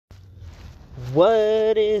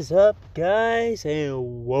What is up, guys,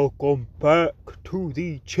 and welcome back to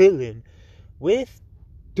the Chillin' with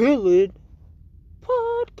Dylan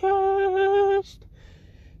podcast.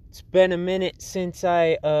 It's been a minute since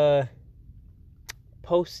I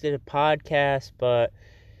posted a podcast, but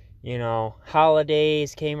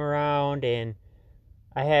holidays came around and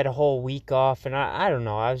I had a whole week off, and I don't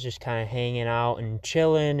know, I was just kind of hanging out and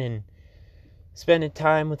chilling and spending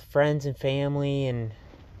time with friends and family and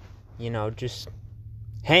just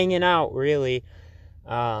hanging out, really.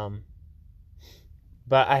 But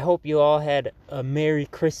I hope you all had a Merry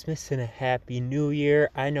Christmas and a Happy New Year.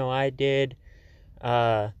 I know I did.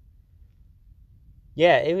 Yeah,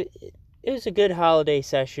 it was a good holiday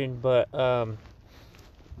session, but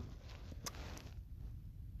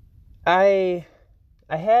I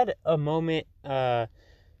had a moment.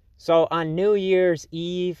 So on New Year's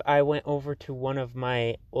Eve, I went over to one of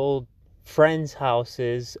my old friends'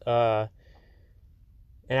 houses, and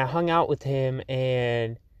I hung out with him,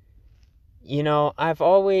 and I've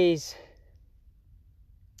always,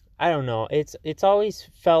 I don't know, it's always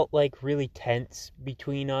felt like really tense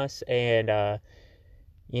between us, and I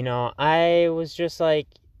was just like,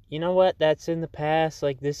 you know what, that's in the past.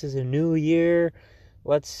 Like, this is a new year.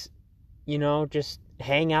 Let's just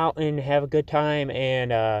hang out and have a good time.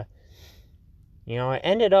 And I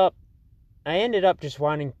ended up just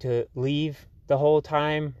wanting to leave the whole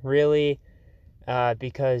time, really,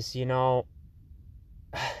 because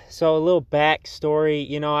so a little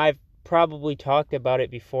backstory. I've probably talked about it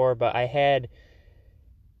before, but I had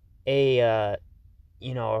a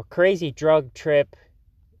crazy drug trip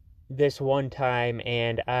this one time,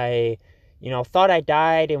 and I thought I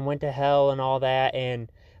died and went to hell and all that,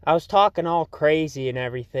 and I was talking all crazy and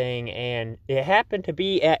everything, and it happened to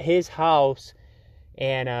be at his house,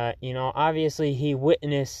 and obviously he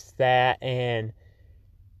witnessed that, and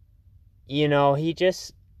he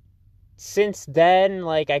just, since then,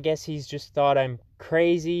 like, I guess he's just thought I'm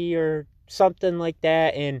crazy or something like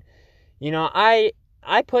that. And I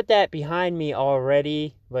put that behind me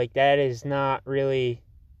already. Like, that is not really,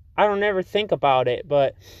 I don't ever think about it,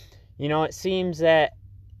 but it seems that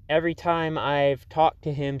every time I've talked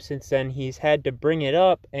to him since then, he's had to bring it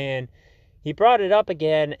up, and he brought it up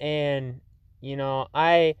again, and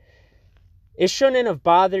it shouldn't have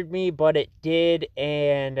bothered me, but it did.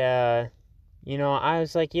 And I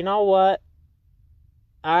was like, you know what,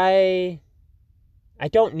 I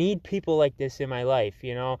don't need people like this in my life.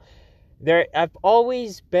 I've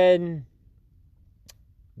always been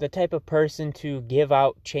the type of person to give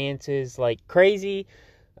out chances like crazy,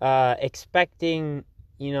 expecting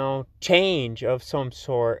change of some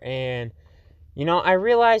sort. And I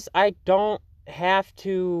realized I don't have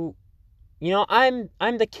to. I'm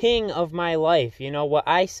the king of my life. What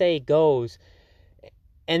I say goes,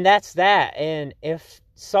 and that's that. And if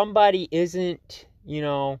somebody isn't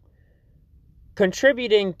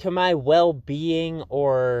contributing to my well-being,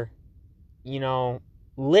 or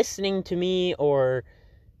listening to me, or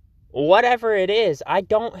whatever it is, I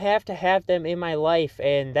don't have to have them in my life.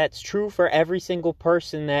 And that's true for every single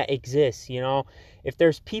person that exists. If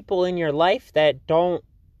there's people in your life that don't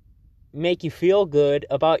make you feel good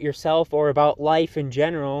about yourself or about life in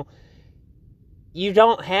general, you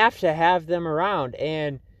don't have to have them around.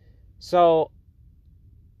 And so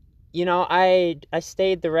I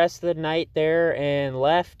stayed the rest of the night there and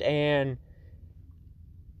left, and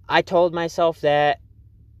I told myself that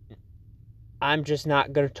I'm just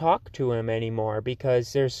not going to talk to him anymore,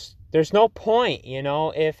 because there's no point.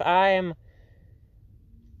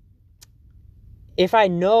 If I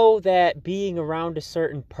know that being around a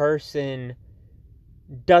certain person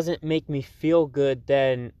doesn't make me feel good,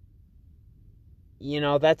 then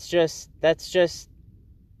that's just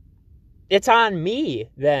it's on me.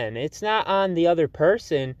 Then it's not on the other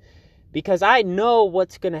person, because I know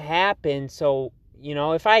what's going to happen. So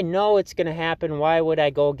if I know it's going to happen, why would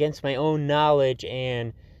I go against my own knowledge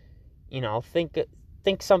and think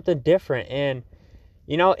something different? And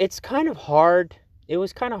it's kind of hard. It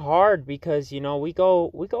was kind of hard, because we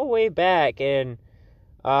go way back, and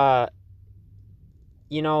for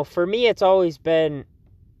me, it's always been,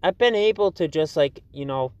 I've been able to just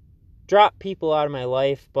drop people out of my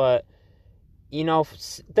life. But I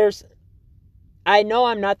know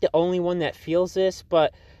I'm not the only one that feels this,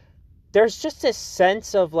 but there's just this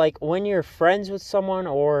sense of, like, when you're friends with someone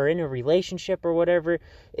or in a relationship or whatever,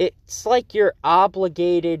 it's like you're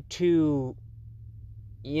obligated to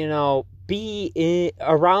be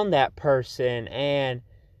around that person. And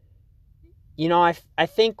I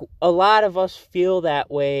think a lot of us feel that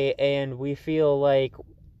way, and we feel like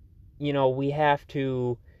we have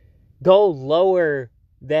to go lower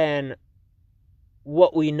than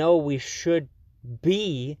what we know we should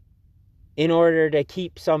be in order to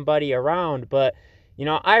keep somebody around. But,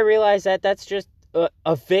 I realize that that's just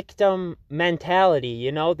a victim mentality.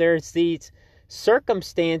 There's these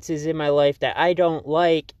circumstances in my life that I don't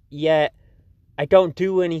like, yet I don't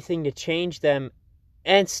do anything to change them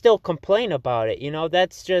and still complain about it.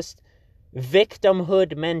 That's just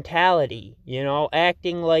victimhood mentality,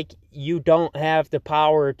 acting like you don't have the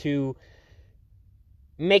power to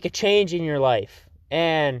make a change in your life.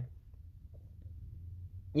 And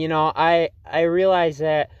I realize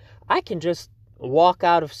that I can just walk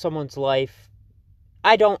out of someone's life.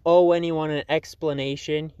 I don't owe anyone an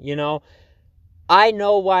explanation. I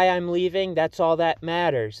know why I'm leaving. That's all that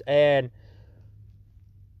matters. And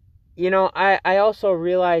I also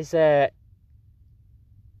realize that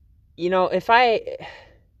if I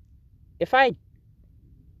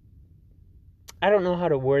don't know how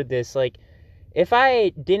to word this, like, if I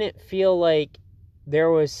didn't feel like there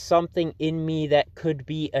was something in me that could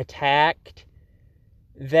be attacked,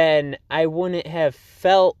 then I wouldn't have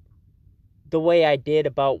felt the way I did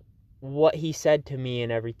about what he said to me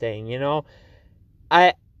and everything.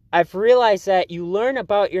 I've realized that you learn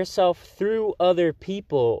about yourself through other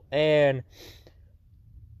people. And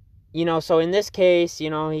so in this case,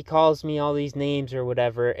 he calls me all these names or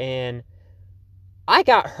whatever, and I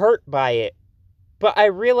got hurt by it. But I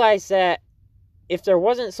realized that if there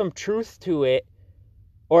wasn't some truth to it,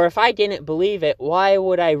 or if I didn't believe it, why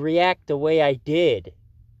would I react the way I did?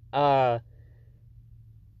 And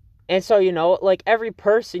so, like, every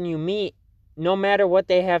person you meet, no matter what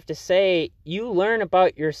they have to say, you learn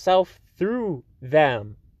about yourself through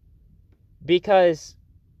them. Because,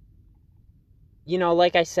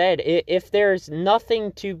 like I said, if there's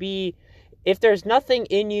nothing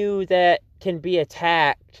in you that can be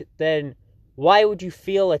attacked, then why would you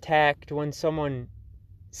feel attacked when someone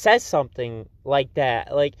says something like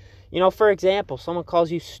that? Like, for example, someone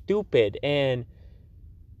calls you stupid, and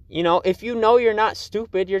if you're not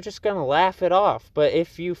stupid, you're just going to laugh it off. But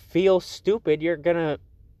if you feel stupid, you're going to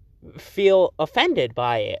feel offended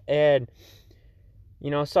by it. And,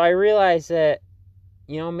 so I realize that,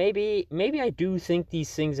 maybe I do think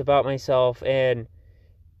these things about myself. And,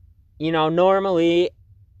 normally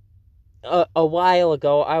a while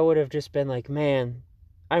ago, I would have just been like, man,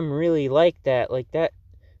 I'm really like that. Like that.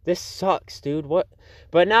 This sucks, dude. What?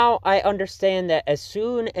 But now I understand that as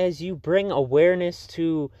soon as you bring awareness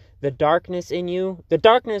to the darkness in you, the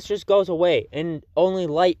darkness just goes away and only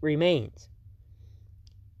light remains.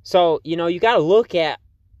 So, you got to look at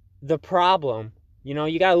the problem. You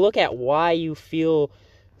got to look at why you feel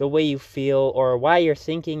the way you feel, or why you're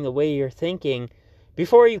thinking the way you're thinking,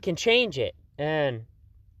 before you can change it. And,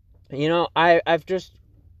 I've just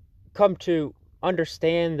come to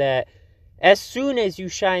understand that as soon as you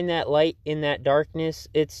shine that light in that darkness,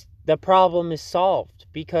 the problem is solved.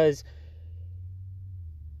 Because,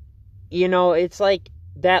 it's like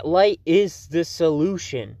that light is the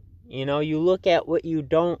solution. You look at what you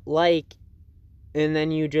don't like, and then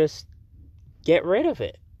you just get rid of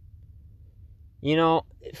it.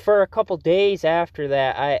 For a couple days after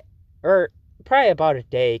that, or probably about a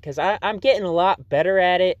day, because I'm getting a lot better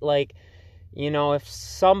at it. Like, if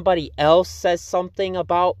somebody else says something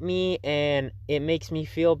about me and it makes me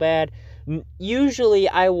feel bad, usually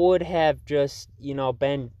I would have just,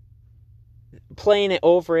 been playing it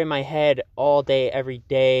over in my head all day, every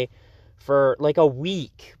day for like a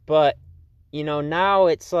week. But, now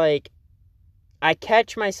it's like I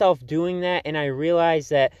catch myself doing that, and I realize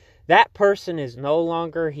that that person is no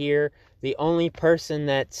longer here. The only person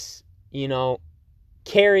that's,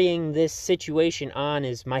 carrying this situation on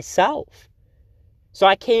is myself. So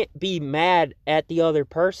I can't be mad at the other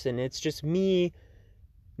person. It's just me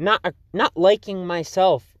not liking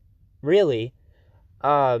myself, really.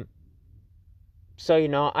 So,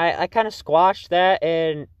 I kind of squashed that,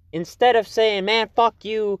 and instead of saying, man, fuck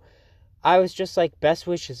you, I was just like, best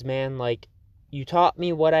wishes, man. Like, you taught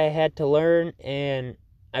me what I had to learn, and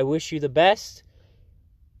I wish you the best.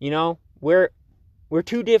 We're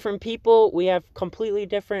two different people. We have completely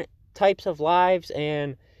different types of lives,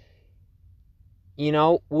 and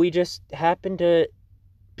we just happen to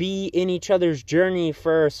be in each other's journey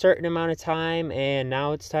for a certain amount of time, and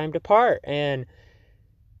now it's time to part. And,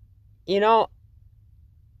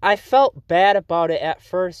 I felt bad about it at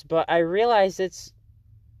first, but I realized it's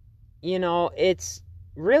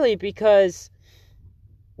really because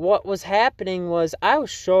what was happening was I was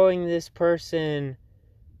showing this person,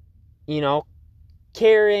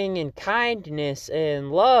 caring and kindness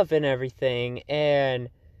and love and everything, and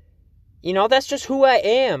that's just who I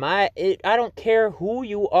am. I don't care who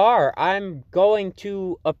you are. I'm going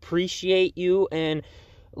to appreciate you and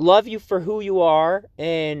love you for who you are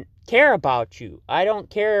and care about you. I don't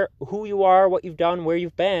care who you are, what you've done, where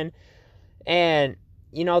you've been. And,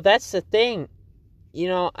 that's the thing.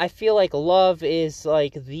 I feel like love is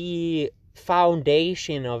like the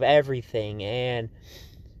foundation of everything. And,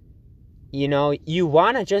 you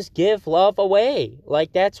want to just give love away.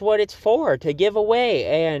 Like, that's what it's for, to give away.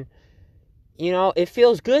 And, it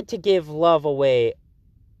feels good to give love away.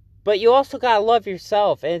 But you also got to love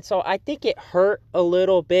yourself. And so I think it hurt a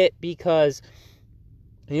little bit because,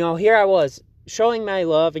 here I was showing my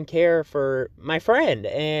love and care for my friend.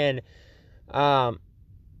 And, I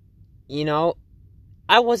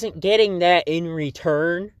wasn't getting that in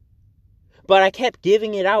return. But I kept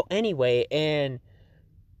giving it out anyway. And,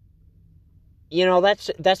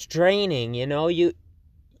 that's draining.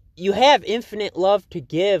 You have infinite love to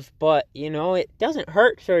give, but, it doesn't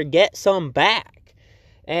hurt to get some back.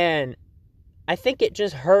 And I think it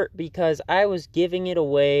just hurt because I was giving it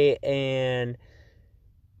away and,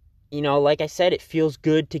 like I said, it feels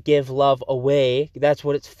good to give love away. That's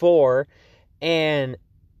what it's for. And,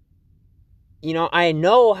 I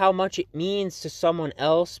know how much it means to someone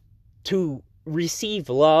else to receive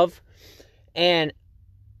love. And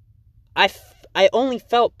I only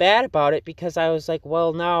felt bad about it because I was like,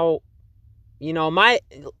 well, now,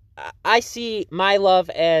 I see my love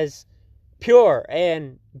as pure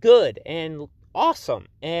and good and awesome.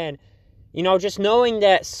 And, just knowing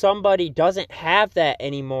that somebody doesn't have that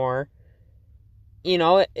anymore,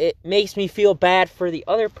 it makes me feel bad for the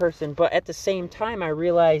other person. But at the same time, I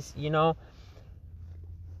realize,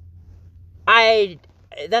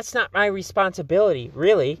 that's not my responsibility,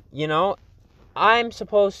 really. I'm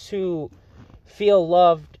supposed to feel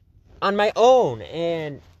loved on my own,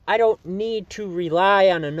 and I don't need to rely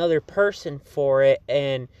on another person for it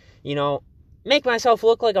and, make myself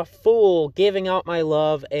look like a fool giving out my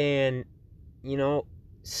love and,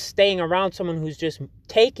 staying around someone who's just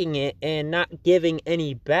taking it and not giving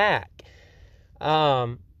any back.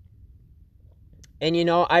 And,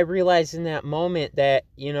 I realized in that moment that,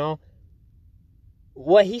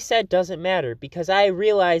 what he said doesn't matter because I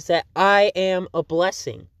realized that I am a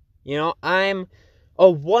blessing. I'm a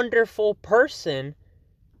wonderful person.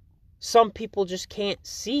 Some people just can't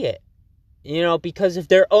see it, because of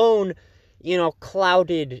their own,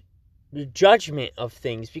 clouded judgment of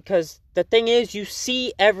things. Because the thing is, you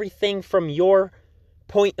see everything from your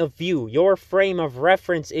point of view. Your frame of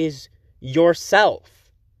reference is yourself.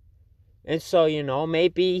 And so,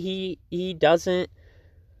 maybe he doesn't.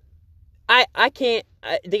 I can't.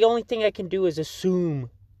 The only thing I can do is assume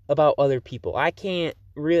about other people. I can't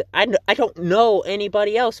really. I don't know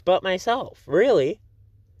anybody else but myself, really.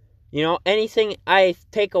 Anything I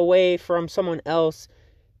take away from someone else,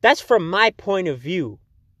 that's from my point of view.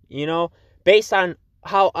 Based on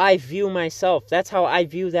how I view myself. That's how I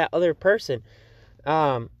view that other person.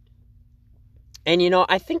 And,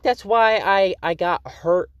 I think that's why I got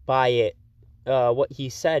hurt by it, what he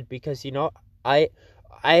said, because,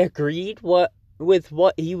 I agreed with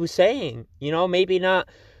what he was saying. Maybe not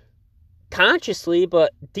consciously,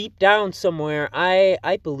 but deep down somewhere,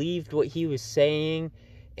 I believed what he was saying.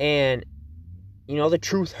 And, the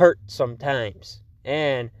truth hurts sometimes.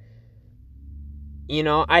 And,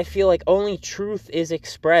 I feel like only truth is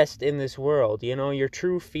expressed in this world. Your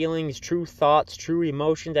true feelings, true thoughts, true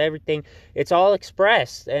emotions, everything. It's all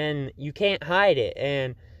expressed and you can't hide it.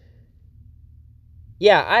 And,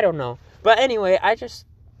 yeah, I don't know. But anyway,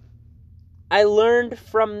 I learned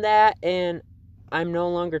from that, and I'm no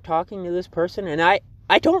longer talking to this person, and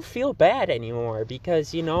I don't feel bad anymore,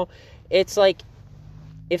 because, it's like,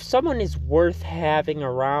 if someone is worth having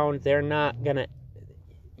around, they're not gonna,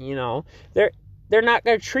 they're not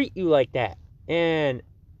gonna treat you like that. And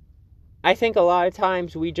I think a lot of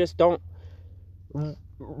times we just don't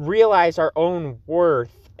realize our own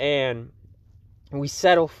worth, and we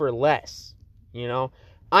settle for less,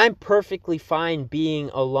 I'm perfectly fine being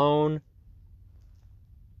alone.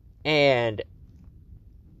 And,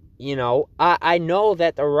 I know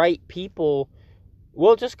that the right people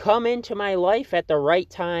will just come into my life at the right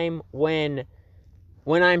time when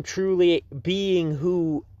I'm truly being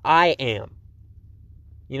who I am.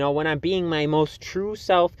 When I'm being my most true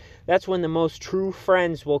self, that's when the most true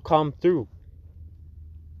friends will come through.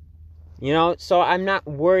 So I'm not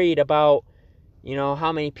worried about,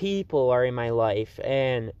 how many people are in my life.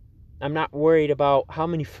 And I'm not worried about how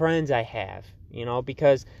many friends I have,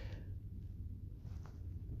 because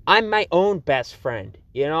I'm my own best friend.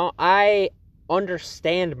 I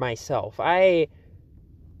understand myself. I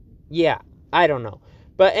don't know.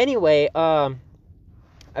 But anyway, I've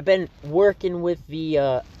been working with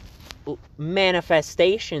the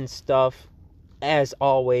manifestation stuff as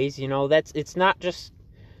always. It's not just,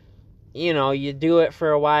 you do it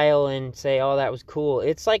for a while and say, oh, that was cool.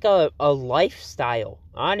 It's like a lifestyle,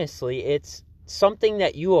 honestly. It's something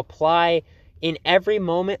that you apply in every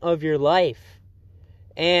moment of your life.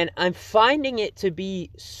 And I'm finding it to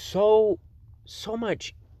be so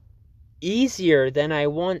much easier than I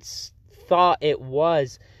once thought it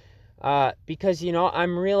was. Because,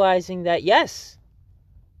 I'm realizing that, yes,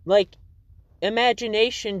 like,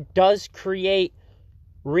 imagination does create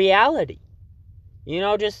reality.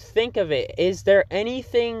 Just think of it. Is there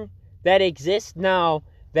anything that exists now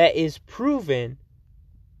that is proven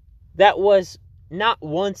that was not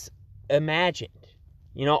once imagined?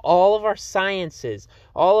 All of our sciences,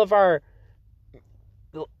 all of our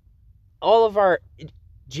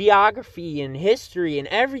geography and history and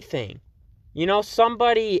everything.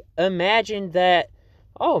 Somebody imagined that,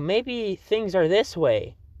 oh, maybe things are this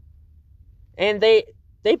way. And they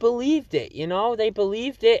believed it, they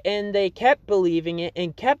believed it, and they kept believing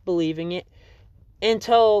it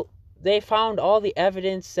until they found all the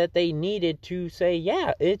evidence that they needed to say,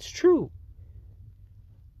 yeah, it's true.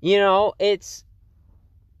 There's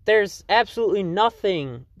absolutely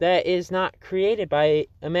nothing that is not created by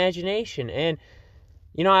imagination. And,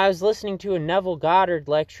 I was listening to a Neville Goddard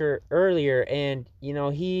lecture earlier, and,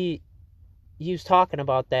 he was talking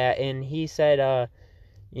about that, and he said,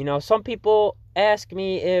 some people ask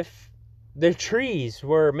me if the trees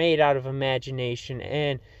were made out of imagination,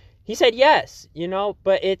 and he said yes,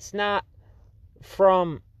 but it's not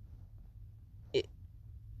from,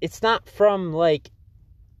 it's not from, like,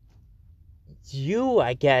 you,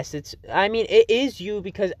 I guess. It is you,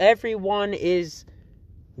 because everyone is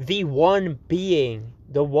the one being,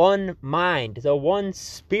 the one mind, the one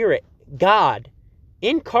spirit, God,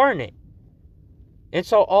 incarnate. And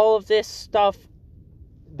so all of this stuff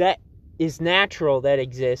that is natural, that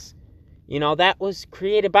exists, that was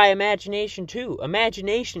created by imagination too.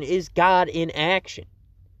 Imagination is God in action.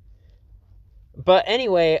 But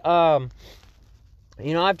anyway, I've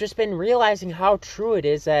just been realizing how true it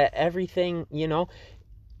is that everything,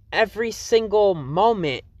 every single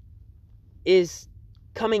moment is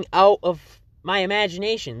coming out of my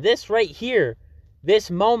imagination. This right here,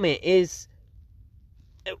 this moment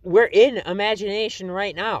we're in imagination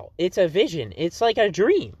right now. It's a vision. It's like a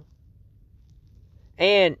dream.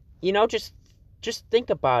 And, just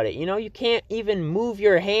think about it. You can't even move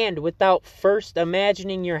your hand without first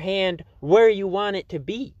imagining your hand where you want it to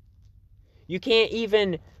be. You can't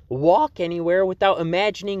even walk anywhere without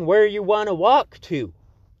imagining where you want to walk to.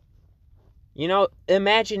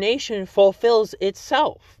 Imagination fulfills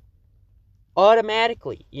itself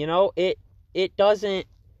automatically. It doesn't,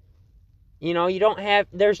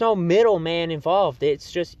 there's no middleman involved.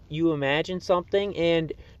 It's just you imagine something,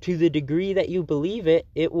 and to the degree that you believe it,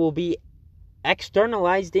 it will be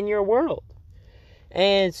externalized in your world.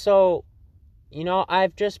 And so,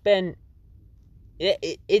 I've just been,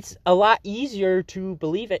 it's a lot easier to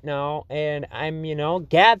believe it now, and I'm,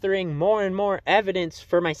 gathering more and more evidence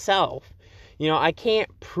for myself. I can't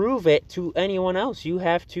prove it to anyone else. You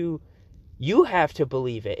have to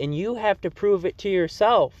believe it, and you have to prove it to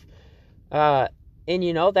yourself. And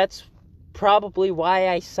that's probably why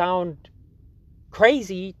I sound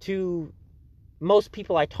crazy to most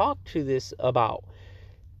people I talk to this about,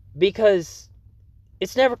 because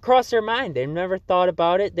it's never crossed their mind. They've never thought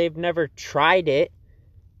about it. They've never tried it.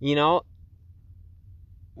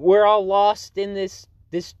 We're all lost in this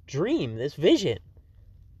dream, this vision.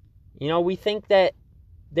 We think that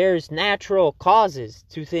there's natural causes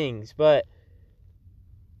to things, but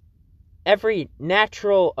every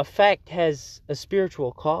natural effect has a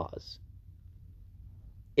spiritual cause.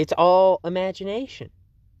 It's all imagination.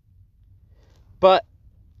 But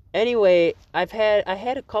anyway, I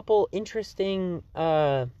had a couple interesting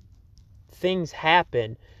things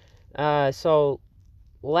happen. So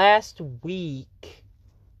last week,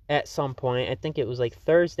 at some point, I think it was like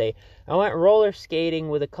Thursday, I went roller skating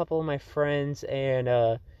with a couple of my friends, and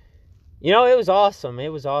it was awesome. It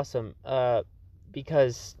was awesome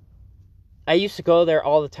because I used to go there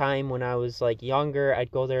all the time when I was like younger.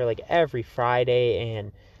 I'd go there like every Friday,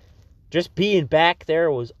 and just being back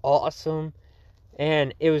there was awesome.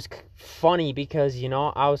 And it was funny because,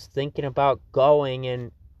 I was thinking about going,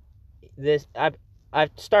 and I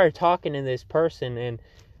started talking to this person, and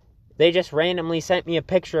they just randomly sent me a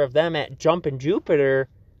picture of them at Jumpin' Jupiter.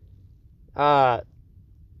 And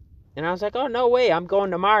I was like, oh, no way, I'm going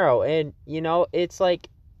tomorrow. And, it's like,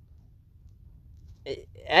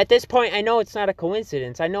 at this point, I know it's not a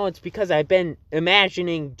coincidence. I know it's because I've been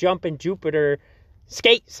imagining Jumpin' Jupiter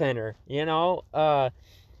Skate Center,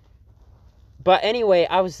 But anyway,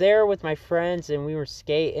 I was there with my friends and we were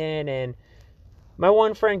skating, and my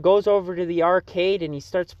one friend goes over to the arcade and he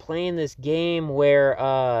starts playing this game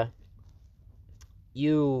where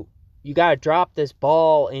you gotta drop this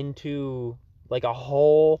ball into like a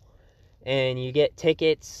hole, and you get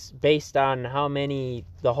tickets based on how many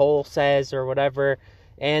the hole says or whatever.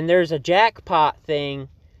 And there's a jackpot thing,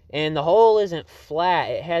 and the hole isn't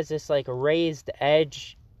flat. It has this like raised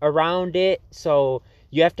edge around it, so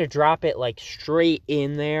you have to drop it like straight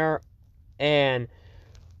in there. And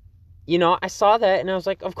I saw that and I was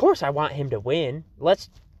like, of course I want him to win.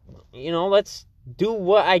 Let's do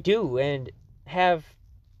what I do and have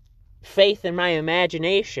faith in my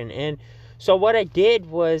imagination. And so what I did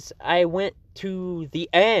was I went to the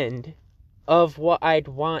end of what I'd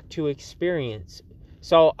want to experience.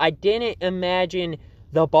 So I didn't imagine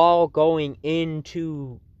the ball going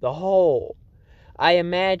into the hole. I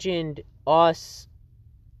imagined us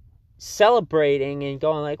celebrating and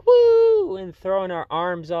going like, woo, and throwing our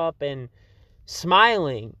arms up and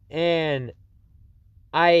smiling. And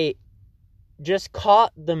I just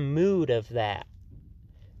caught the mood of that.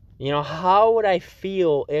 How would I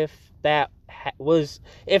feel if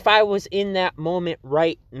if I was in that moment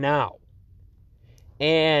right now?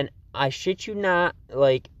 And I shit you not,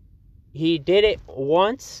 like, he did it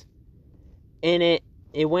once, and it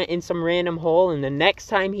went in some random hole, and the next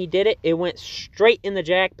time he did it, it went straight in the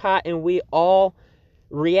jackpot, and we all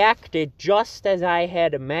reacted just as I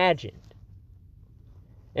had imagined.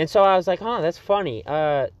 And so I was like, that's funny.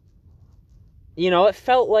 It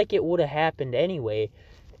felt like it would have happened anyway.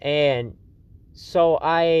 And so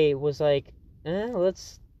I was like,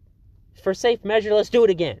 for safe measure, let's do it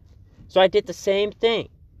again. So I did the same thing.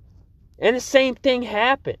 And the same thing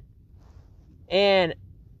happened. And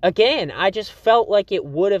again, I just felt like it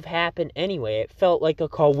would have happened anyway. It felt like a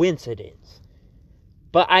coincidence.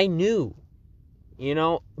 But I knew,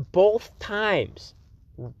 both times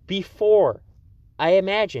before I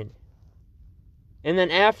imagined. And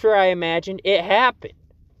then after I imagined, it happened.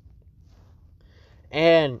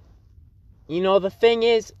 And, the thing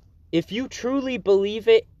is, if you truly believe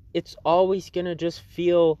it, it's always going to just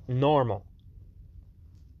feel normal.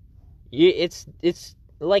 It's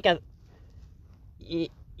like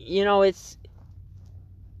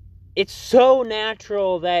it's so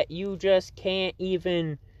natural that you just can't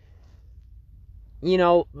even,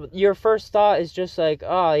 your first thought is just like,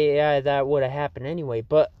 oh yeah, that would have happened anyway.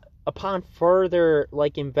 But upon further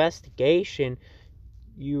investigation,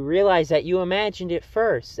 you realize that you imagined it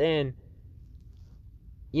first. And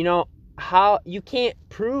how you can't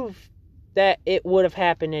prove that it would have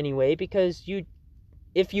happened anyway, because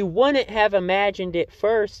if you wouldn't have imagined it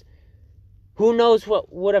first, who knows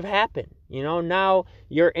what would have happened. Now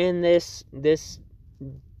you're in this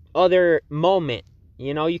other moment.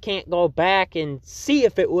 You can't go back and see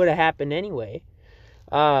if it would have happened anyway.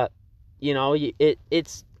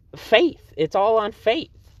 It's faith. It's all on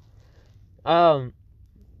faith. But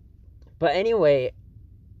anyway,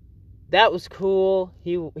 that was cool.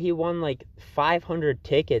 He won like 500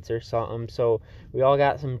 tickets or something. So we all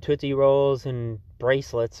got some Tootsie Rolls and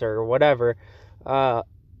bracelets or whatever. That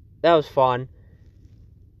was fun.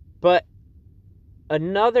 But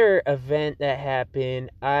another event that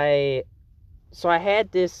happened, I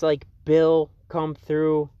had this like bill come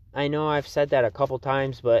through. I know I've said that a couple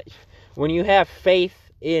times, but when you have faith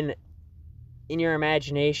in your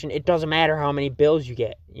imagination, it doesn't matter how many bills you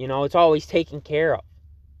get. It's always taken care of.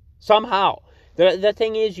 Somehow. The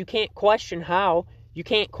thing is, you can't question how. You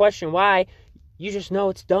can't question why. You just know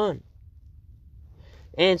it's done.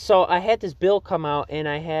 And so I had this bill come out, and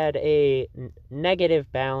I had a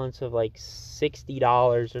negative balance of like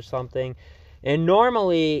 $60 or something. And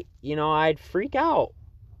normally, I'd freak out.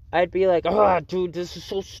 I'd be like, dude, this is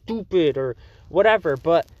so stupid or whatever.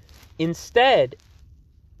 But instead,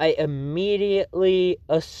 I immediately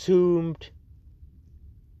assumed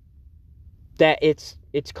that it's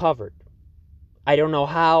covered. I don't know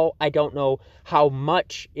how. I don't know how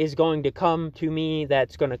much is going to come to me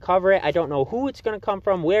that's going to cover it. I don't know who it's going to come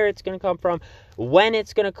from, where it's going to come from, when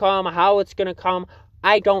it's going to come, how it's going to come.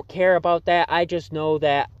 I don't care about that. I just know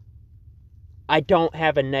that I don't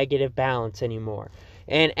have a negative balance anymore.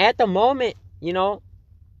 And at the moment,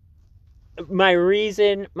 my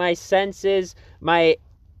reason, my senses, my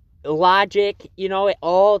logic, it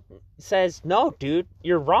all says, no, dude,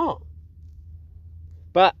 you're wrong.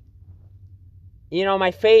 But,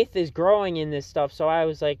 my faith is growing in this stuff, so I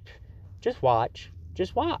was like, just watch.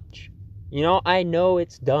 I know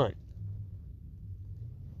it's done.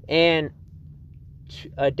 And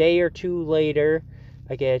a day or two later,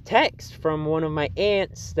 I get a text from one of my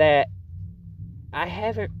aunts that I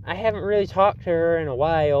haven't really talked to her in a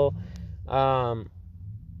while.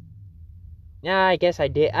 Yeah, I guess I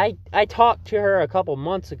did. I talked to her a couple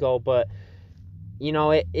months ago, but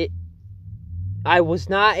I was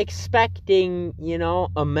not expecting,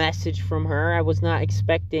 a message from her. I was not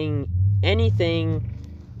expecting anything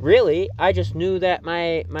really. I just knew that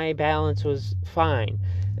my balance was fine.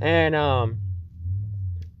 And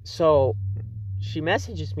so she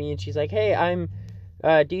messages me and she's like, "Hey,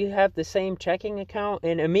 do you have the same checking account?"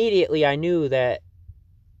 And immediately I knew that,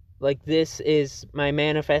 like, this is my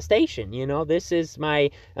manifestation, this is my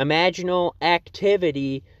imaginal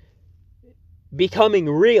activity becoming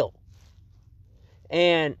real.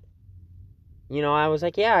 And, I was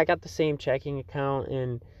like, "Yeah, I got the same checking account."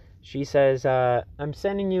 And she says, "I'm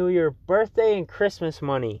sending you your birthday and Christmas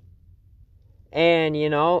money." And,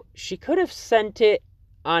 she could have sent it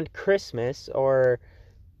on Christmas or,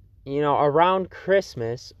 around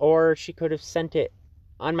Christmas, or she could have sent it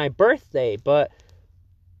on my birthday, but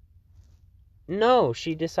no,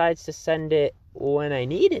 she decides to send it when I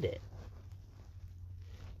needed it.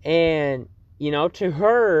 And, to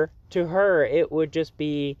her, it would just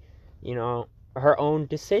be, her own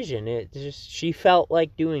decision. She felt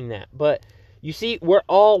like doing that. But you see, we're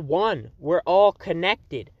all one. We're all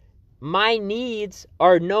connected. My needs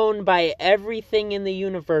are known by everything in the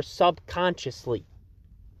universe subconsciously.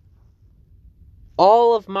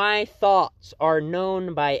 All of my thoughts are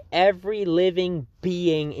known by every living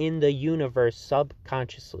being in the universe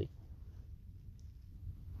subconsciously.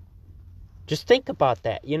 Just think about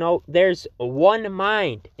that. There's one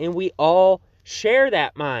mind, and we all share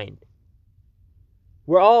that mind.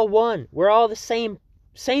 We're all one. We're all the same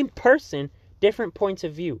person, different points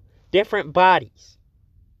of view, different bodies.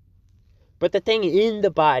 But the thing in the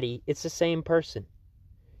body, it's the same person.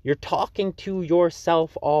 You're talking to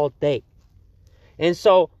yourself all day. And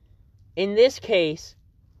so, in this case,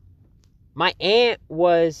 my aunt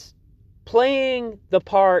was playing the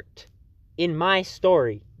part in my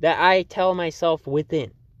story that I tell myself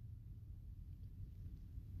within.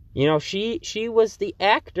 She was the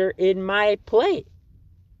actor in my play.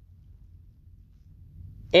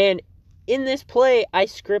 And in this play, I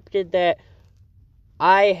scripted that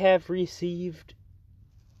I have received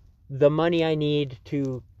the money I need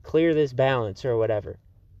to clear this balance or whatever.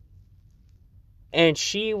 And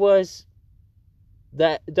she was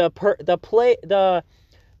the actor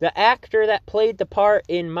that played the part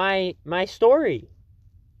in my story,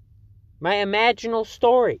 my imaginal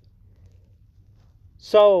story.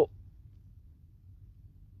 So,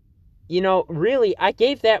 really, I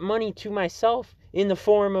gave that money to myself in the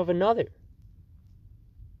form of another.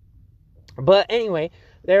 But anyway,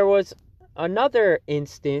 there was another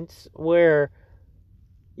instance where,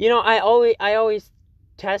 I always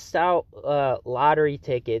test out lottery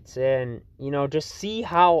tickets and, just see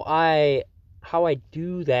how I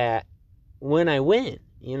do that when I win.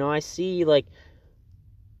 I see, like,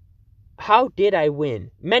 how did I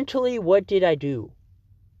win? Mentally, what did I do?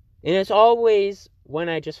 And it's always when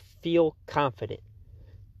I just feel confident.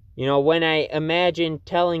 When I imagine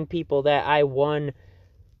telling people that I won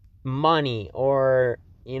money or,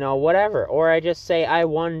 whatever. Or I just say I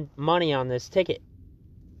won money on this ticket.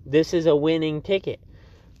 This is a winning ticket.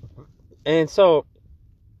 And so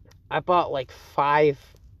I bought like 5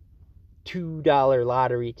 $2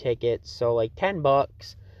 lottery tickets, so like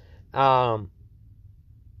 $10.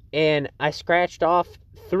 And I scratched off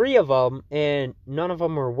 3 of them, and none of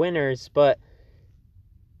them were winners, but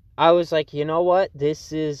I was like, you know what?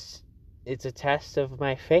 It's a test of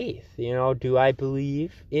my faith. Do I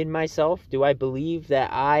believe in myself? Do I believe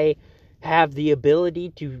that I have the ability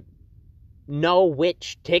to know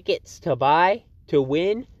which tickets to buy to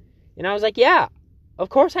win? And I was like, yeah, of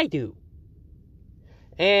course I do.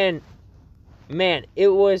 And man, it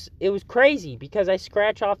was crazy because I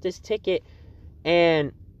scratch off this ticket,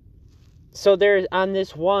 and so there's on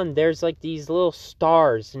this one, there's like these little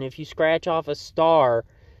stars, and if you scratch off a star,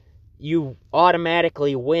 you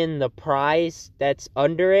automatically win the prize that's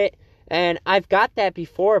under it. And I've got that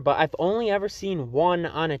before, but I've only ever seen one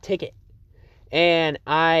on a ticket. And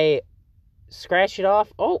I scratched it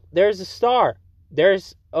off. Oh, there's a star.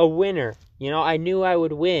 There's a winner. I knew I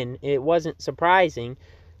would win. It wasn't surprising.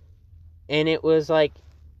 And it was like,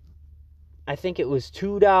 I think it was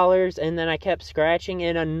 $2, and then I kept scratching,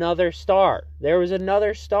 and another star. There was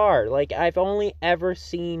another star. Like, I've only ever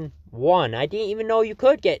seen one. I didn't even know you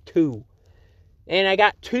could get 2. And I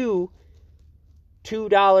got $2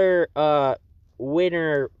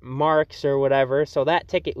 winner marks or whatever. So that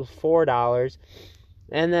ticket was $4.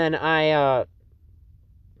 And then I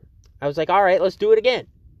was like, all right, let's do it again.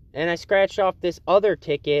 And I scratched off this other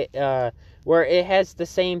ticket where it has the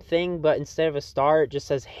same thing, but instead of a star, it just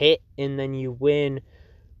says hit, and then you win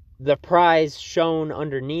the prize shown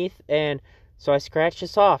underneath. And so I scratched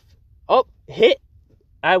this off. Oh, hit!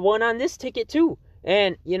 I won on this ticket too.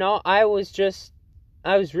 And, I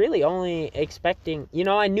was really only expecting,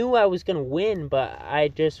 I knew I was going to win, but I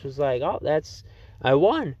just was like, oh, I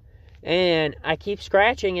won. And I keep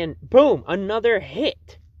scratching, and boom, another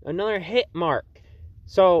hit mark.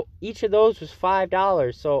 So each of those was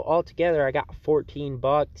 $5. So altogether, I got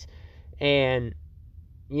 $14. And,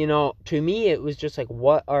 to me, it was just like,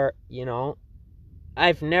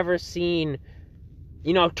 I've never seen,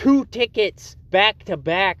 two tickets back to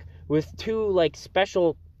back with two, like,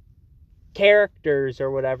 special characters or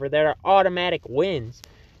whatever that are automatic wins.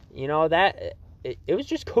 That it was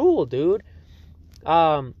just cool, dude.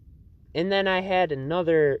 And then I had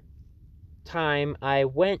another time I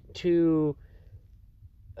went to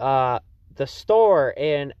the store,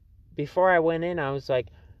 and before I went in, I was like,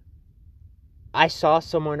 I saw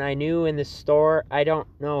someone I knew in the store. I don't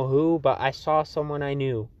know who, but I saw someone I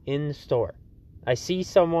knew in the store. I see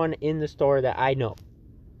someone in the store that I know.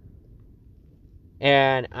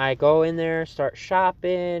 And I go in there, start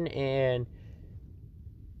shopping, and,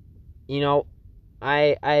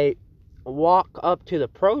 I walk up to the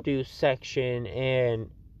produce section, and,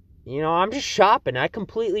 I'm just shopping. I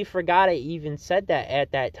completely forgot I even said that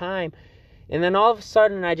at that time. And then all of a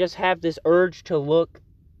sudden, I just have this urge to look,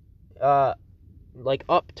 like,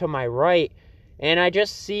 up to my right, and I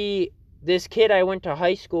just see this kid I went to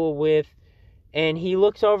high school with, and he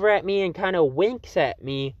looks over at me and kind of winks at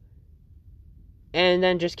me, and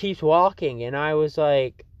then just keeps walking. And I was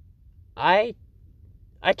like, I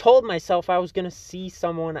told myself I was going to see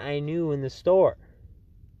someone I knew in the store.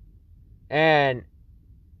 And,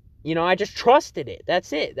 I just trusted it.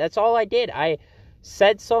 That's it. That's all I did. I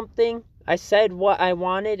said something. I said what I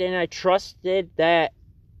wanted, and I trusted that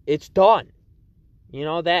it's done.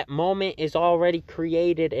 That moment is already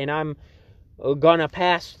created, and I'm going to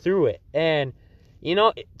pass through it. And,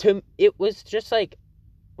 it was just like,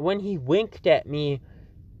 when he winked at me,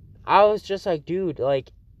 I was just like, dude, like,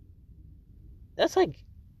 that's like,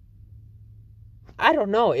 I don't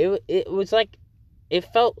know. It was like, it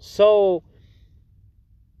felt so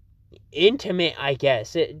intimate, I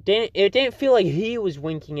guess. It didn't feel like he was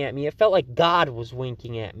winking at me. It felt like God was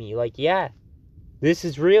winking at me. Like, yeah, this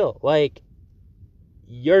is real. Like,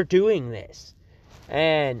 you're doing this.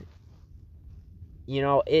 And,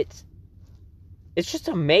 it's just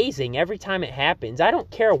amazing every time it happens. I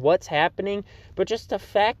don't care what's happening, but just the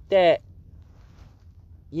fact that,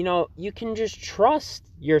 you can just trust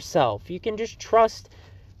yourself. You can just trust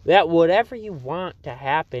that whatever you want to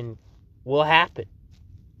happen will happen.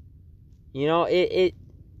 It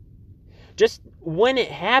just when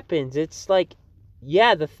it happens, it's like,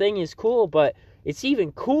 yeah, the thing is cool, but it's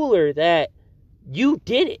even cooler that you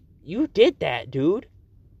did it. You did that, dude.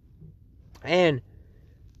 And,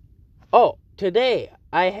 today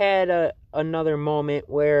I had another moment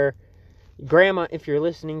where, Grandma, if you're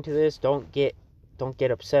listening to this, don't get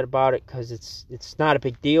upset about it, because it's not a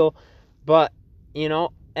big deal. But,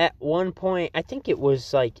 at one point, I think it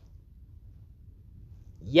was like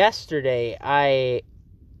yesterday, I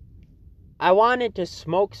wanted to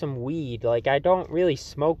smoke some weed. Like, I don't really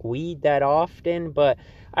smoke weed that often, but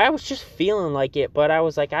I was just feeling like it. But I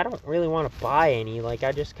was like, I don't really want to buy any. Like,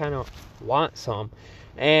 I just kind of want some.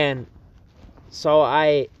 And so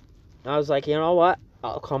I was like, you know what?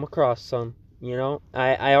 I'll come across some.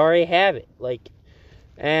 I already have it. Like,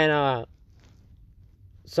 and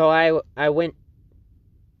so I went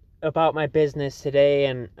about my business today,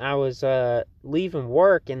 and I was leaving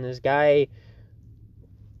work, and this guy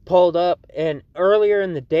pulled up. And earlier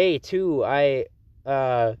in the day too, I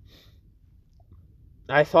thought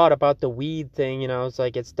about the weed thing, and I was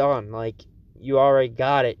like, it's done. Like, you already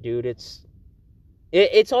got it, dude.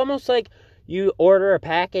 It's almost like you order a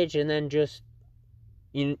package, and then just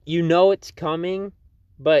it's coming,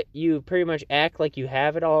 but you pretty much act like you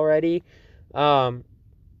have it already. And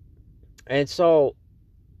so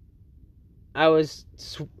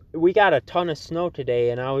we got a ton of snow today,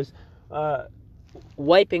 and I was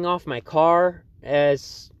wiping off my car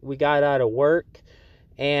as we got out of work,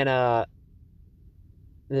 and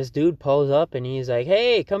this dude pulls up, and he's like,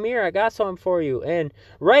 hey, come here, I got something for you. And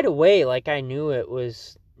right away, like, I knew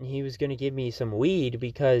he was gonna give me some weed,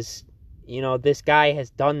 because this guy has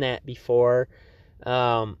done that before.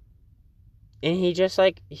 And he's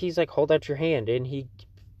like, hold out your hand. And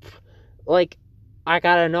I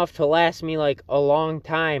got enough to last me, like, a long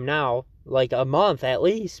time now. like a month at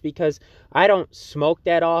least, because I don't smoke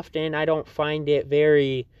that often. I don't find it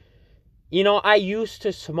very, I used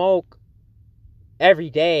to smoke every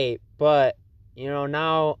day, but,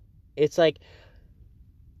 now it's like,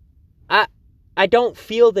 I, I don't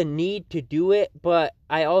feel the need to do it, but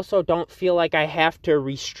I also don't feel like I have to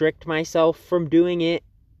restrict myself from doing it.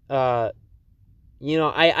 I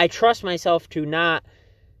trust myself to not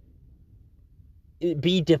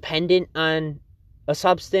be dependent on a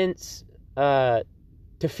substance to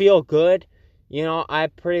feel good. I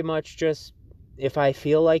pretty much just, if I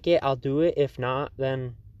feel like it, I'll do it. If not,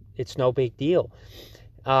 then it's no big deal.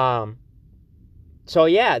 So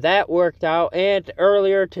yeah, that worked out. And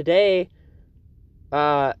earlier today,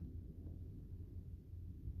 there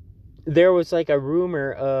was like a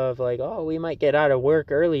rumor of like, oh, we might get out of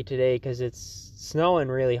work early today because it's snowing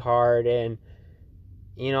really hard. And,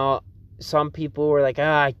 some people were like,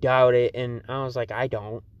 I doubt it. And I was like, I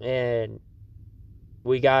don't. And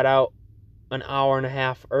we got out an hour and a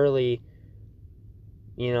half early.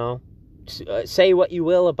 Say what you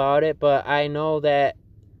will about it, but I know that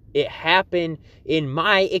it happened in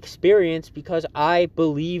my experience because I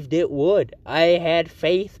believed it would. I had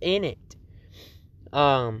faith in it.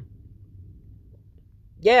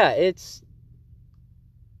 Yeah, it's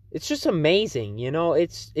just amazing,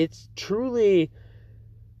 it's truly,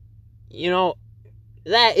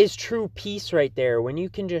 that is true peace right there, when you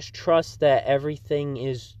can just trust that everything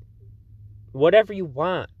is whatever you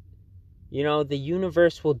want. The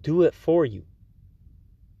universe will do it for you.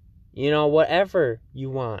 Whatever you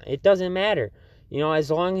want, it doesn't matter.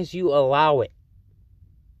 As long as you allow it,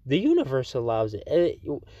 the universe allows it.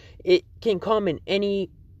 It can come in any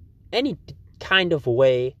kind of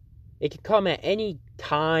way. It can come at any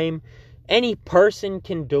time. Any person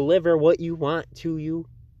can deliver what you want to you.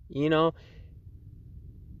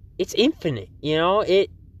 It's infinite.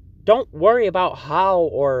 Don't worry about how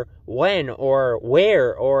or when or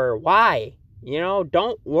where or why.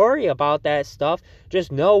 Don't worry about that stuff.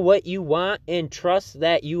 Just know what you want and trust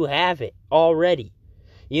that you have it already.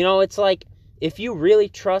 It's like if you really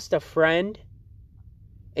trust a friend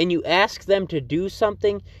and you ask them to do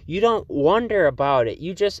something, you don't wonder about it.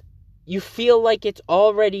 You feel like it's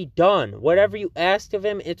already done. Whatever you ask of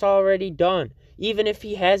him, it's already done. Even if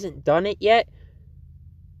he hasn't done it yet,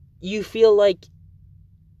 you feel like,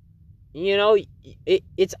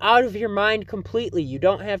 it's out of your mind completely. You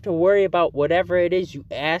don't have to worry about whatever it is you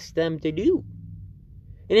ask them to do.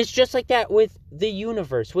 And it's just like that with the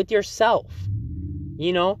universe, with yourself.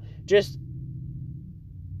 Just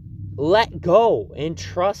let go and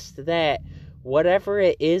trust that whatever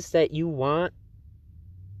it is that you want,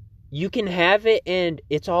 you can have it and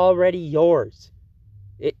it's already yours.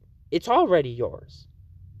 It's already yours.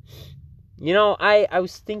 I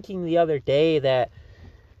was thinking the other day that,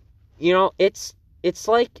 it's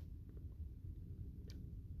like,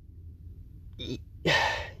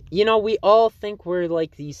 we all think we're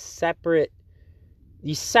like these separate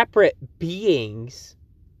beings,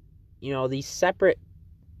 these separate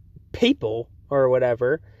people or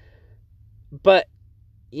whatever. But,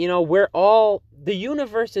 the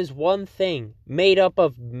universe is one thing made up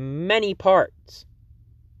of many parts.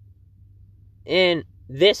 And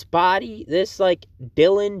this body, this like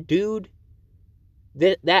Dylan dude,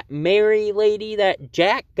 that Mary lady, that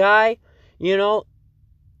Jack guy,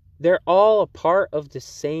 they're all a part of the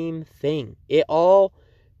same thing. It all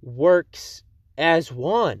works as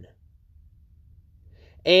one.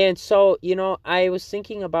 And so, I was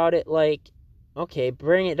thinking about it like, okay,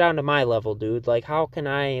 bring it down to my level, dude. Like, how can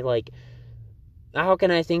I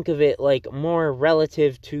think of it like more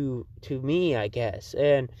relative to me, I guess.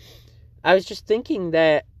 And I was just thinking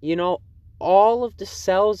that, all of the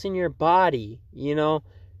cells in your body,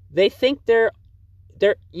 they think they're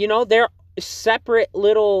separate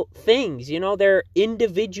little things, they're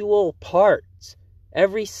individual parts.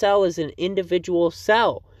 Every cell is an individual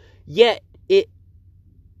cell, yet it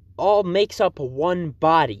all makes up one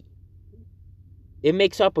body. It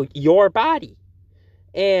makes up your body.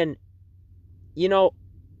 And,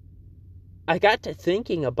 I got to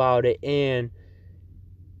thinking about it, and,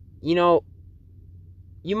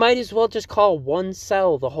 you might as well just call one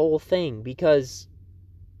cell the whole thing, because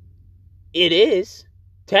it is.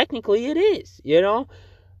 Technically, it is,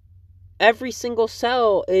 Every single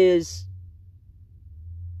cell is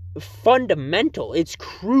fundamental. It's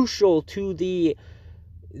crucial to the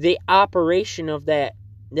operation of that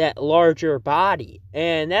larger body.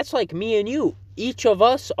 And that's like me and you. Each of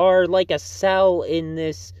us are like a cell in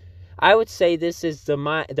this. I would say this is the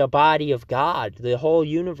body of God. The whole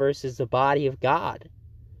universe is the body of God.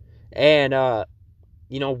 And,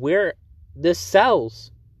 we're the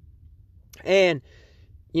cells. And,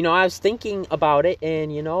 I was thinking about it,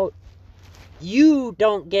 and, you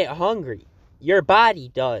don't get hungry. Your body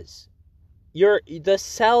does. The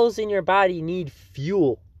cells in your body need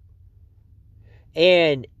fuel.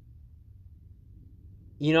 And,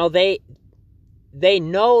 they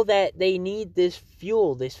know that they need this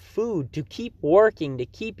fuel, this food, to keep working, to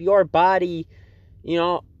keep your body,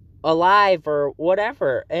 alive or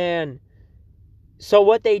whatever. And so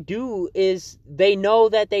what they do is they know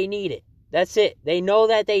that they need it. That's it. They know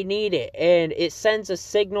that they need it. And it sends a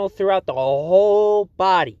signal throughout the whole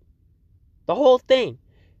body. The whole thing.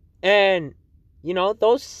 And,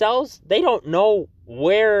 those cells, they don't know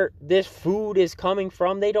where this food is coming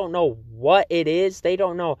from. They don't know what it is. They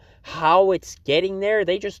don't know how it's getting there.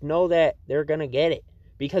 They just know that they're going to get it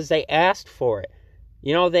because they asked for it.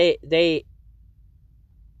 They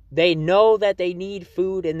know that they need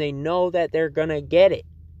food, and they know that they're going to get it.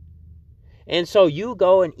 And so you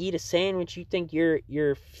go and eat a sandwich, you think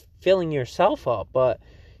you're filling yourself up, but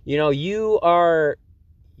you're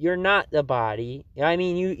not the body. I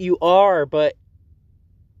mean, you are, but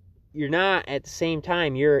you're not at the same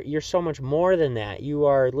time. You're so much more than that. You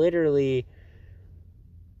are literally,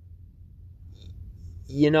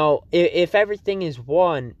 if everything is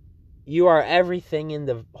one, you are everything in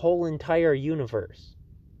the whole entire universe.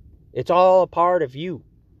 It's all a part of you.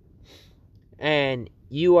 And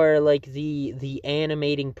you are like the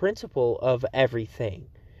animating principle of everything.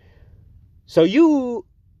 So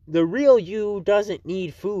the real you doesn't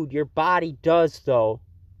need food. Your body does, though.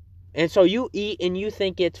 And so you eat and you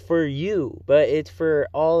think it's for you, but it's for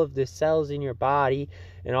all of the cells in your body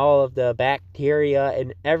and all of the bacteria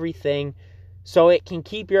and everything, so it can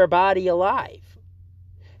keep your body alive.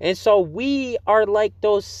 And so we are like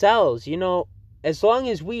those cells, as long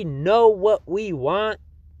as we know what we want,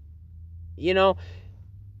 if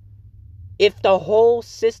the whole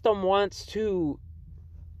system wants to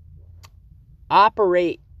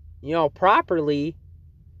operate, properly,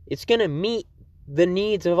 it's going to meet the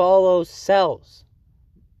needs of all those cells.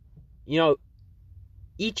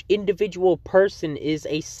 Each individual person is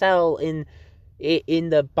a cell in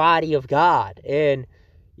the body of God. And,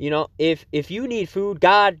 if you need food,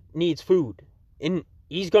 God needs food. And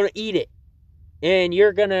he's going to eat it. And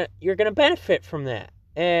you're going to benefit from that.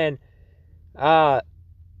 And,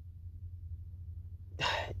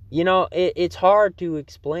 it's hard to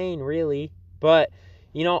explain, really. But,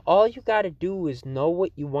 all you got to do is know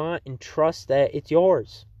what you want and trust that it's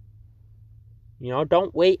yours.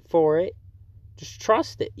 Don't wait for it. Just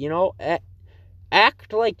trust it.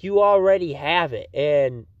 Act like you already have it.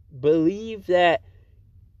 And believe that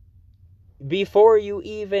before you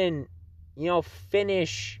even,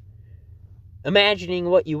 finish imagining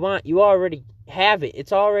what you want, you already have it.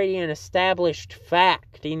 It's already an established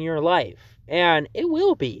fact in your life. And it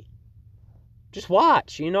will be. Just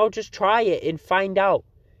watch, just try it and find out.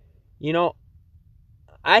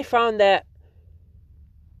 I found that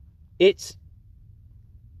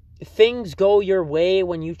things go your way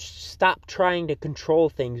when you stop trying to control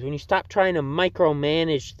things, when you stop trying to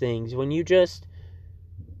micromanage things, when you just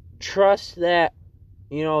trust that,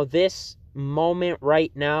 this moment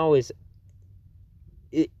right now it's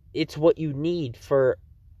what you need for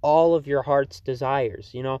all of your heart's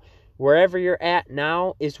desires. Wherever you're at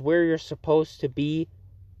now is where you're supposed to be.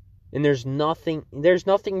 And there's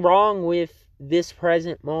nothing wrong with this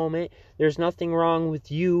present moment. There's nothing wrong with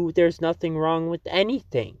you. There's nothing wrong with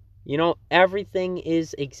anything. Everything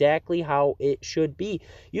is exactly how it should be.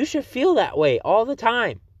 You should feel that way all the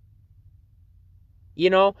time.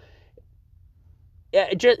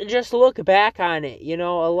 Just look back on it. A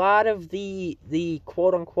lot of the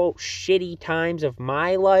quote unquote shitty times of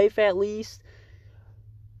my life, at least,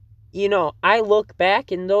 I look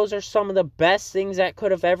back and those are some of the best things that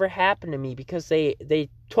could have ever happened to me, because they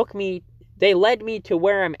led me to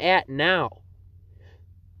where I'm at now.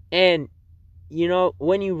 And,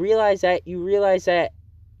 when you realize that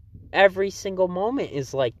every single moment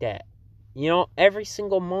is like that. Every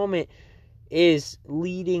single moment is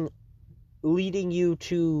leading you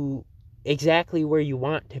to exactly where you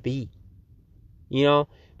want to be.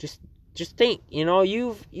 Just think,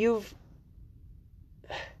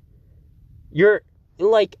 you're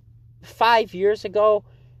like 5 years ago,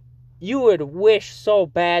 you would wish so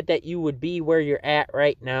bad that you would be where you're at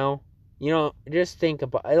right now. Just think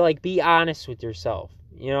about it, be honest with yourself.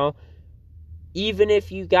 Even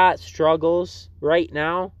if you got struggles right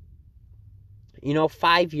now,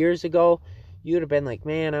 5 years ago, you would have been like,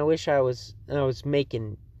 man, I wish I was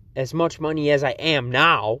making as much money as I am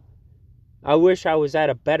now. I wish I was at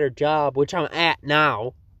a better job, which I'm at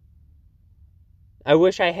now. I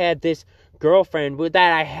wish I had this girlfriend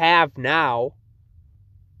that I have now.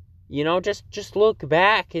 Just look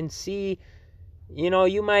back and see,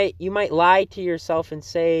 you might lie to yourself and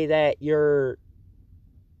say that you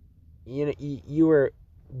were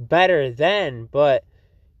better then, but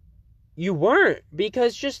you weren't,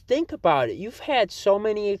 because just think about it. You've had so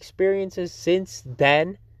many experiences since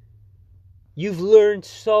then. You've learned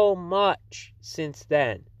so much since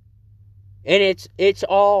then. And it's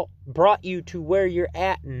all brought you to where you're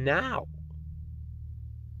at now.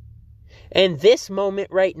 And this moment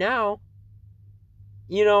right now,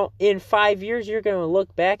 in 5 years, you're going to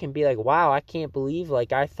look back and be like, wow, I can't believe,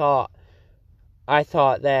 like, I thought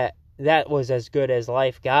that was as good as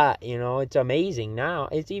life got. It's amazing now.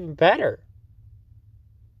 It's even better.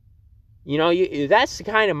 That's the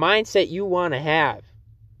kind of mindset you want to have.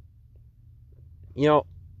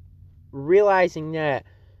 Realizing that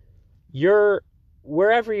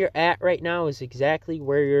wherever you're at right now is exactly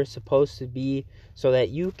where you're supposed to be, so that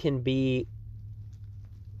you can be,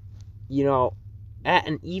 at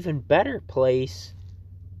an even better place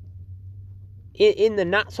in the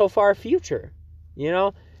not so far future.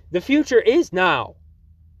 The future is now.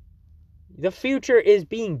 The future is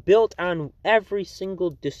being built on every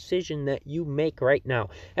single decision that you make right now.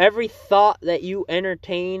 Every thought that you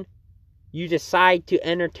decide to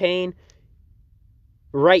entertain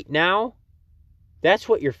right now, that's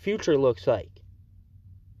what your future looks like.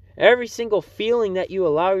 Every single feeling that you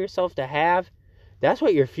allow yourself to have, that's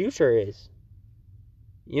what your future is.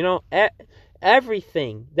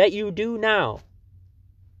 Everything that you do now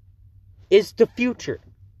is the future.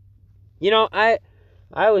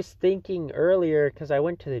 I was thinking earlier, because I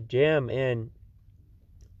went to the gym, and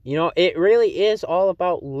it really is all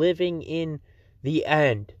about living in the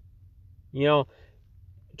end.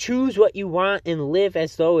 Choose what you want and live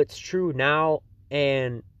as though it's true now,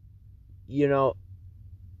 and you'll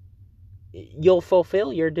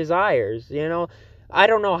fulfill your desires. I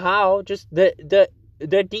don't know how, just the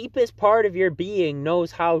deepest part of your being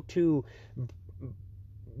knows how to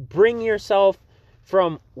bring yourself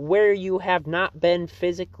from where you have not been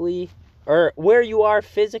physically, or where you are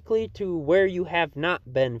physically, to where you have not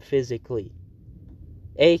been physically,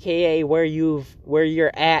 aka where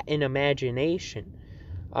you're at in imagination.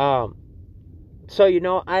 So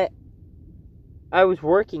I was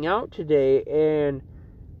working out today, and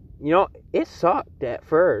it sucked at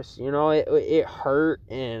first. It hurt,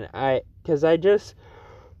 and I just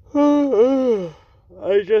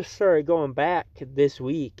started going back this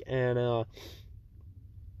week, and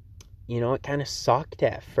it kind of sucked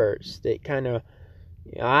at first. It kind of,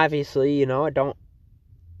 obviously,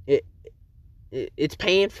 it's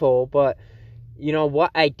painful, but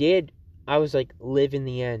what I did, I was like, live in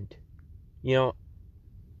the end.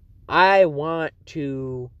 I want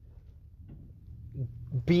to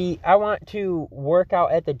work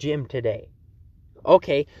out at the gym today.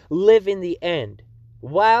 Okay, live in the end.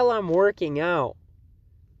 While I'm working out,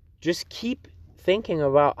 just keep thinking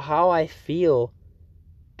about how I feel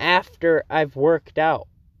after I've worked out.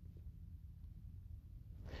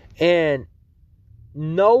 And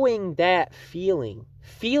knowing that feeling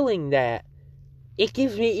that, it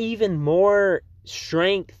gives me even more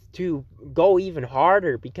strength to go even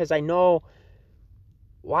harder, because I know,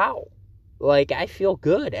 wow, like, I feel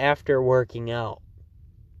good after working out.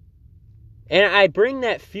 And I bring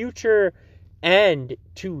that future end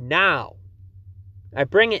to now. I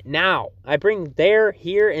bring it now. I bring there,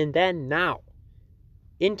 here, and then now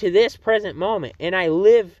into this present moment. And I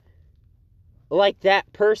live like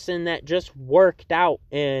that person that just worked out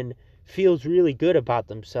and feels really good about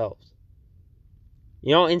themselves.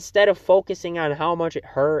 Instead of focusing on how much it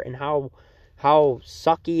hurt and how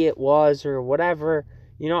sucky it was or whatever,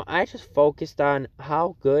 I just focused on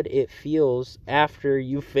how good it feels after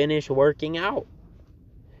you finish working out.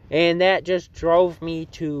 And that just drove me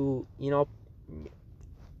to, to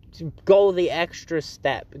go the extra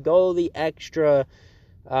step, go the extra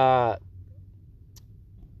set,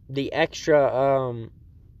 the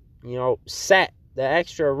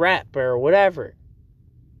extra rep or whatever.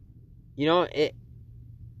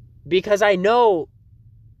 Because I know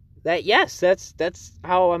that, yes, that's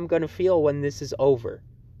how I'm going to feel when this is over.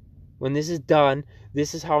 When this is done,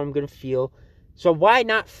 this is how I'm going to feel. So why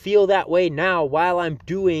not feel that way now while I'm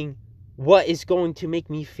doing what is going to make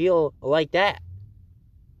me feel like that?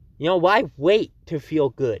 Why wait to feel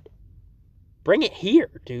good? Bring it here,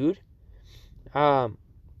 dude. And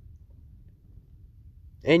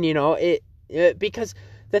because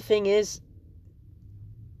the thing is,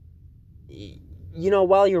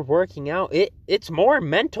 while you're working out, it's more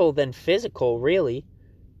mental than physical, really.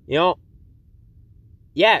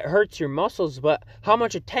 yeah, it hurts your muscles, but how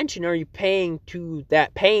much attention are you paying to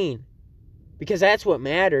that pain? Because that's what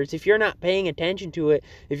matters. If you're not paying attention to it,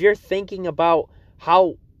 if you're thinking about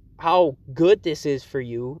how good this is for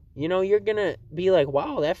you, you're gonna be like,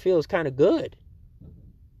 wow, that feels kind of good.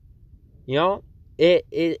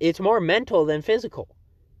 It's more mental than physical.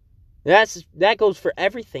 That goes for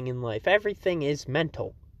everything in life. Everything is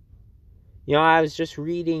mental. I was just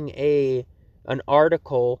reading an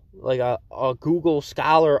article, like a Google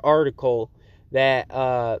Scholar article that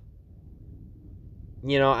I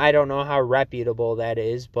don't know how reputable that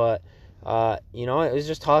is, but it was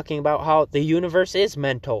just talking about how the universe is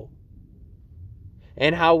mental,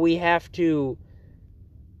 and how we have to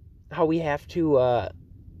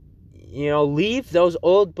leave those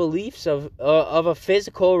old beliefs of a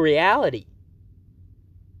physical reality.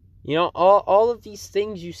 All of these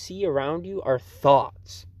things you see around you are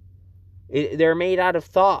thoughts. They're made out of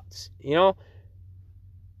thoughts.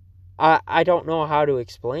 I don't know how to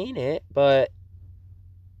explain it, but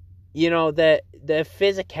that the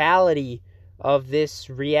physicality of this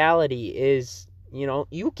reality is,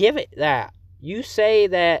 you give it that. You say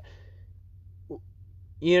that,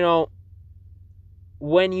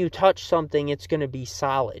 when you touch something, it's going to be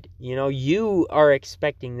solid. You are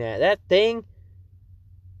expecting that. That thing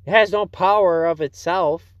has no power of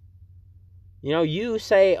itself. You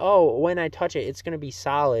say, oh, when I touch it, it's going to be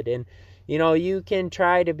solid. And, you can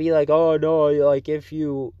try to be like, oh, no, like if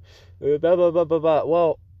you, blah, blah, blah, blah, blah.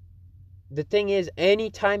 Well, the thing is,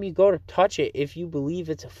 anytime you go to touch it, if you believe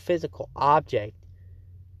it's a physical object,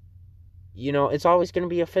 it's always going to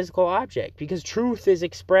be a physical object, because truth is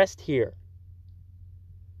expressed here.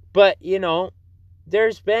 But,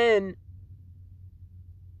 there's been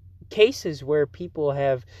cases where people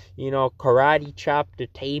have, karate chopped a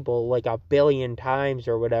table like 1 billion times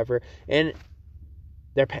or whatever, and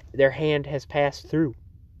their hand has passed through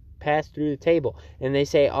the table, and they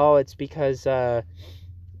say, oh, it's because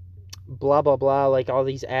blah blah blah, like all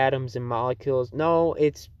these atoms and molecules. No,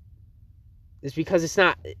 it's because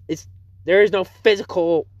there is no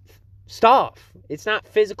physical stuff. It's not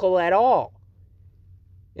physical at all.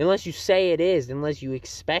 Unless you say it is, unless you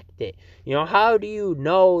expect it. How do you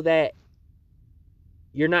know that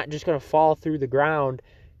you're not just going to fall through the ground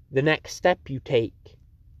the next step you take?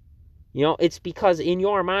 It's because in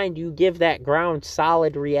your mind you give that ground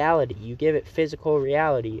solid reality. You give it physical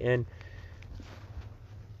reality. And,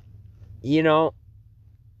 I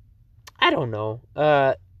don't know.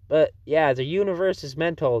 But yeah, the universe is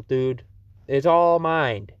mental, dude. It's all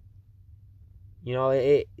mind.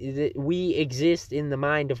 We exist in the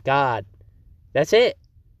mind of God. That's it.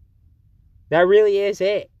 That really is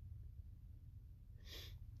it.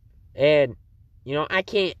 And, I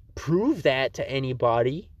can't prove that to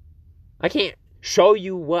anybody. I can't show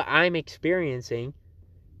you what I'm experiencing.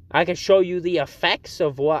 I can show you the effects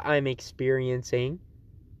of what I'm experiencing.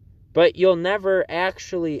 But you'll never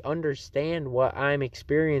actually understand what I'm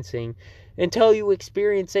experiencing until you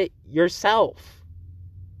experience it yourself.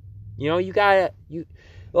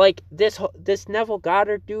 Like this Neville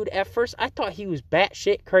Goddard dude, at first I thought he was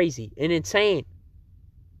batshit crazy and insane.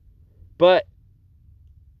 But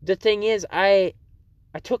the thing is, I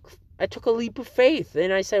took a leap of faith,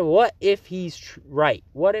 and I said, what if he's right?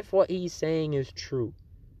 What if what he's saying is true?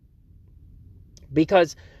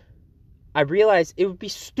 Because I realized it would be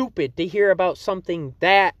stupid to hear about something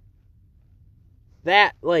that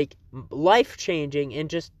like life-changing and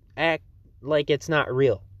just act like it's not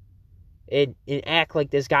real. And act like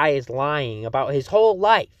this guy is lying about his whole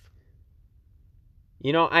life.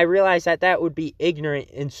 I realized that would be ignorant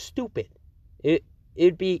and stupid.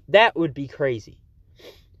 That would be crazy.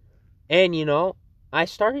 And I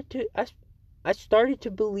started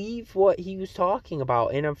to believe what he was talking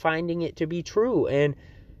about, and I'm finding it to be true. And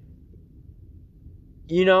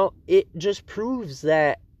it just proves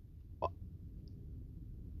that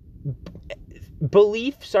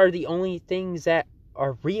beliefs are the only things that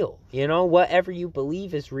are real. Whatever you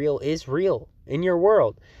believe is real in your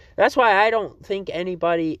world. That's why I don't think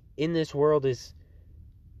anybody in this world is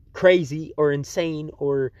crazy or insane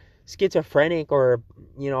or schizophrenic or,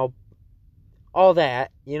 all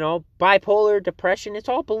that, bipolar, depression. It's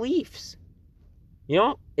all beliefs.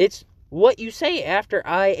 It's what you say after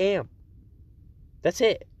I am. That's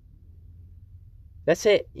it.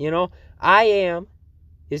 I am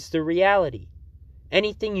is the reality.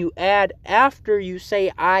 Anything you add after you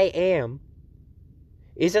say I am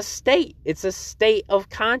is a state. It's a state of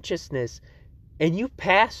consciousness. And you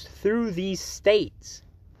pass through these states.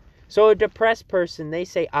 So a depressed person, they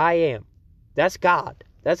say I am. That's God.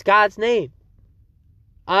 That's God's name.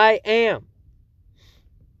 I am.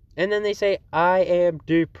 And then they say, I am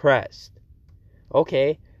depressed.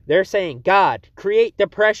 Okay, they're saying, God, create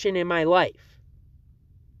depression in my life.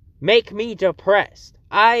 Make me depressed.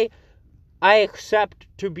 I accept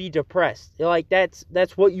to be depressed. Like, that's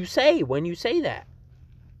what you say when you say that.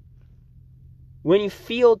 When you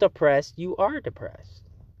feel depressed, you are depressed.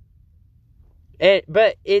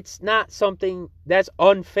 But it's not something that's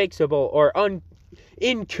unfixable or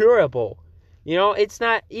incurable. You know, it's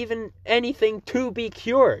not even anything to be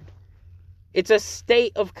cured. It's a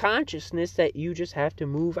state of consciousness that you just have to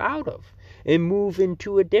move out of and move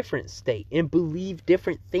into a different state and believe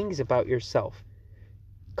different things about yourself.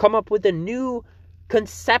 Come up with a new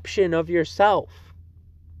conception of yourself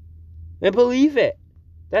and believe it.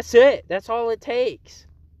 That's it. That's all it takes.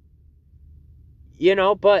 You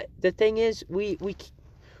know, but the thing is, we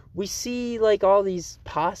see like all these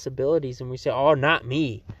possibilities and we say, oh, not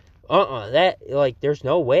me. That, like, there's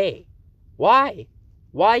no way. Why?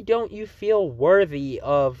 Why don't you feel worthy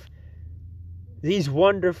of these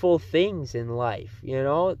wonderful things in life? You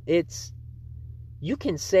know, you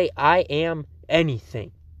can say, I am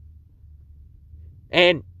anything.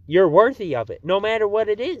 And you're worthy of it, no matter what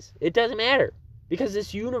it is. It doesn't matter. Because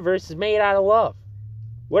this universe is made out of love.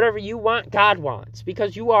 Whatever you want, God wants.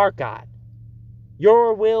 Because you are God.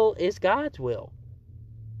 Your will is God's will.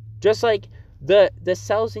 Just like the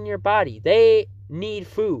cells in your body, they need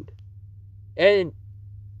food. And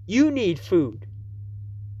you need food.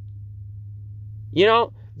 You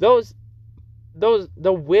know,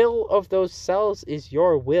 the will of those cells is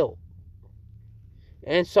your will.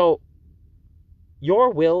 And so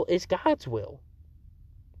your will is God's will.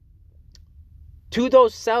 To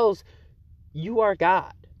those cells, you are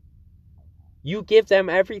God. You give them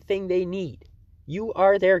everything they need. You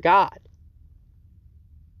are their God.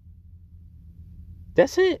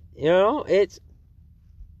 That's it. You know, it's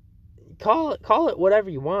call it whatever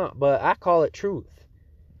you want, but I call it truth.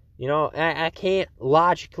 You know, I can't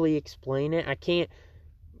logically explain it. I can't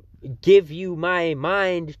give you my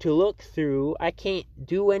mind to look through. I can't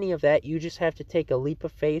do any of that. You just have to take a leap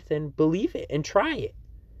of faith and believe it and try it.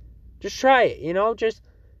 Just try it, you know, just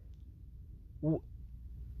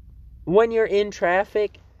when you're in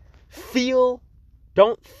traffic,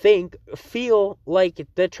 don't think, feel like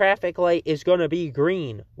the traffic light is going to be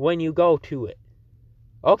green when you go to it.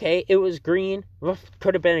 Okay, it was green,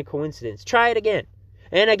 could have been a coincidence. Try it again,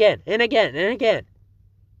 and again, and again, and again.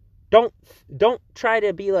 Don't try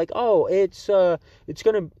to be like, oh, it's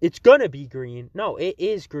gonna be green. No, it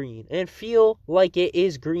is green, and feel like it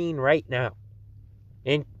is green right now,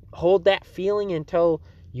 and hold that feeling until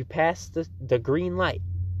you pass the green light.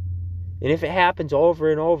 And if it happens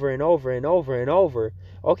over and over and over and over and over,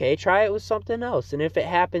 okay, try it with something else. And if it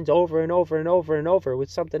happens over and over and over and over with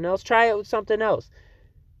something else, try it with something else.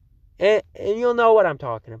 And you'll know what I'm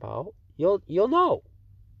talking about. You'll know.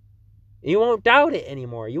 You won't doubt it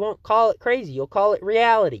anymore. You won't call it crazy. You'll call it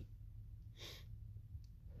reality.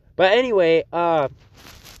 But anyway, I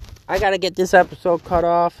gotta get this episode cut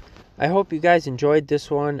off. I hope you guys enjoyed this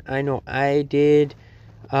one. I know I did.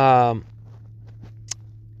 But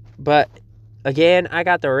again, I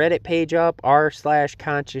got the Reddit page up,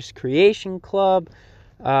 r/Conscious Creation Club.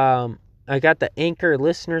 I got the Anchor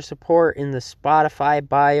listener support in the Spotify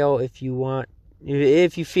bio if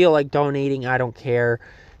you feel like donating. I don't care.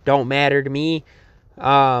 Don't matter to me.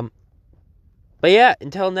 But yeah,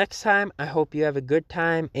 until next time, I hope you have a good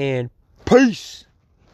time and peace.